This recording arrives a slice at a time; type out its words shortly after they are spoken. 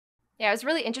Yeah, it was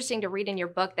really interesting to read in your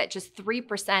book that just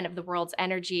 3% of the world's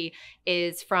energy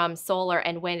is from solar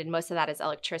and wind, and most of that is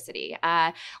electricity.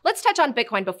 Let's touch on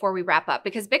Bitcoin before we wrap up,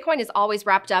 because Bitcoin is always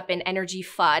wrapped up in energy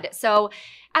FUD. So,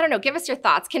 I don't know, give us your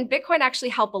thoughts. Can Bitcoin actually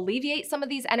help alleviate some of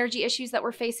these energy issues that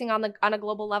we're facing on a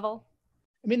global level?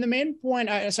 I mean, the main point,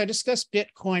 as I discussed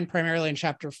Bitcoin primarily in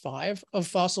chapter 5 of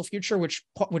Fossil Future, which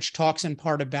talks in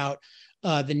part about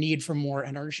the need for more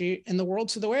energy in the world.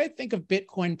 So the way I think of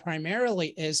Bitcoin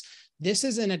primarily is this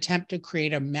is an attempt to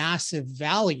create a massive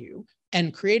value,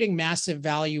 and creating massive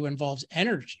value involves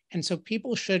energy. And so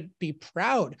people should be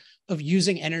proud of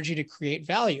using energy to create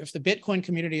value. If the Bitcoin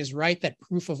community is right that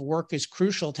proof of work is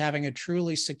crucial to having a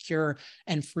truly secure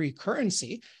and free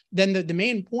currency, then the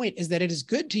main point is that it is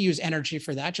good to use energy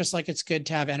for that, just like it's good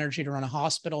to have energy to run a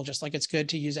hospital, just like it's good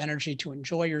to use energy to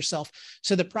enjoy yourself.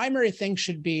 So the primary thing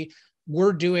should be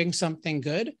we're doing something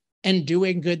good, and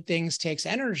doing good things takes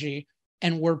energy,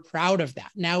 and we're proud of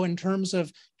that. Now, in terms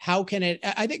of how can it,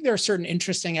 I think there are certain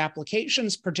interesting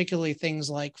applications, particularly things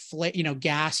like,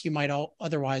 gas, you might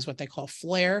otherwise what they call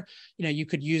flare, you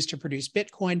could use to produce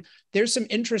Bitcoin. There's some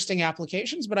interesting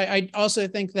applications, but I also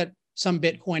think that some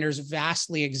Bitcoiners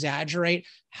vastly exaggerate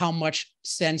how much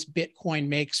sense Bitcoin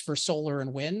makes for solar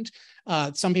and wind.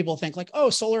 Some people think like, oh,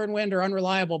 solar and wind are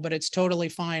unreliable, but it's totally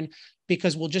fine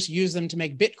because we'll just use them to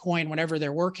make Bitcoin whenever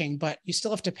they're working, but you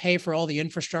still have to pay for all the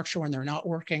infrastructure when they're not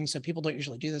working. So people don't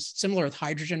usually do this. Similar with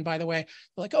hydrogen, by the way.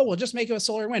 They're like, oh, we'll just make it with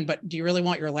solar and wind, but do you really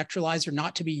want your electrolyzer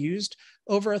not to be used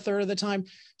over a third of the time?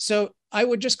 So I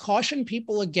would just caution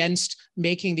people against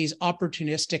making these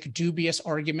opportunistic, dubious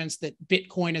arguments that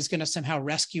Bitcoin is going to somehow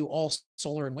rescue all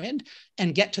solar and wind,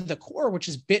 and get to the core, which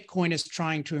is Bitcoin is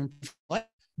trying to improve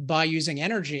by using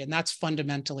energy. And that's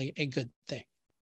fundamentally a good thing.